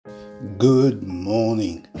Good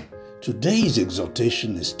morning. Today's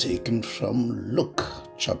exhortation is taken from Luke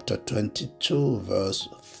chapter 22, verse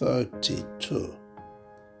 32.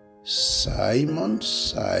 Simon,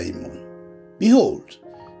 Simon, behold,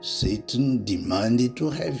 Satan demanded to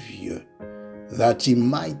have you, that he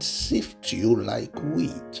might sift you like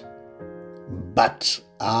wheat. But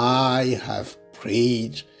I have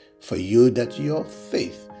prayed for you that your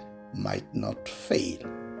faith might not fail.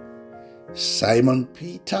 Simon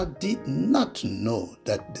Peter did not know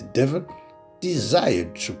that the devil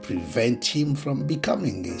desired to prevent him from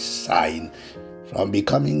becoming a sign, from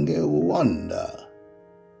becoming a wonder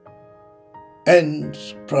and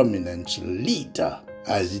prominent leader,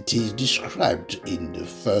 as it is described in the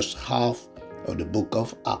first half of the book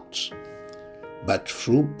of Acts. But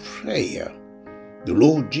through prayer, the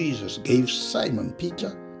Lord Jesus gave Simon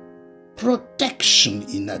Peter protection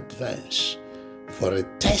in advance for a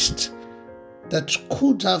test that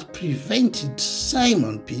could have prevented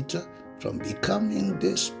Simon Peter from becoming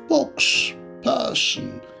the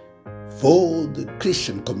spokesperson for the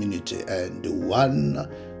Christian community and the one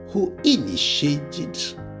who initiated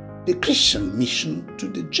the Christian mission to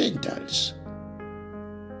the Gentiles.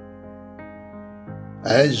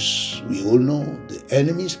 As we all know, the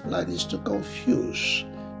enemy's plan is to confuse,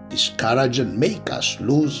 discourage, and make us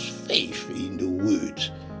lose faith in the word,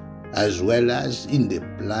 as well as in the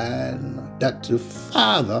plan that the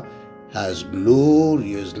Father has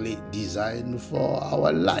gloriously designed for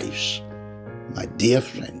our lives. My dear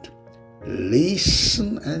friend,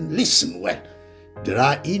 listen and listen well. There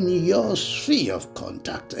are in your sphere of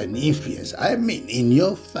contact and influence, in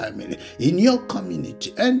your family, in your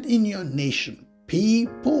community, and in your nation,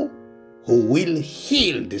 people who will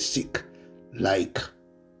heal the sick like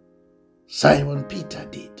Simon Peter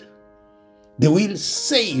did. They will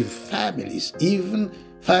save families, even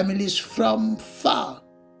families from far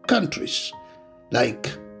countries,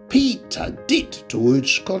 like Peter did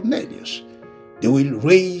towards Cornelius. They will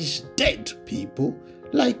raise dead people,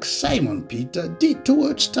 like Simon Peter did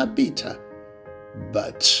towards Tabitha.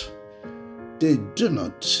 But they do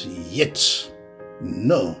not yet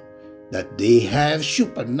know that they have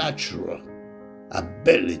supernatural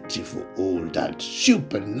ability for all that,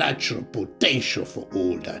 supernatural potential for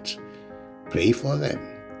all that. Pray for them,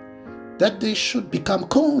 that they should become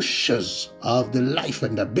conscious of the life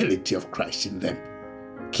and ability of Christ in them.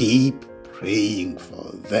 Keep praying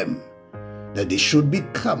for them, that they should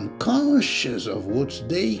become conscious of what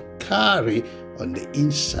they carry on the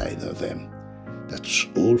inside of them. That's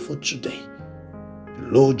all for today. The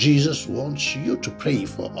Lord Jesus wants you to pray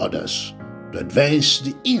for others, to advance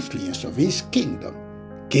the influence of His kingdom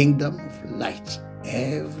of light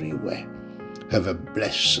everywhere. Have a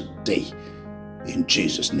blessed day in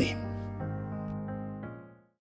Jesus' name.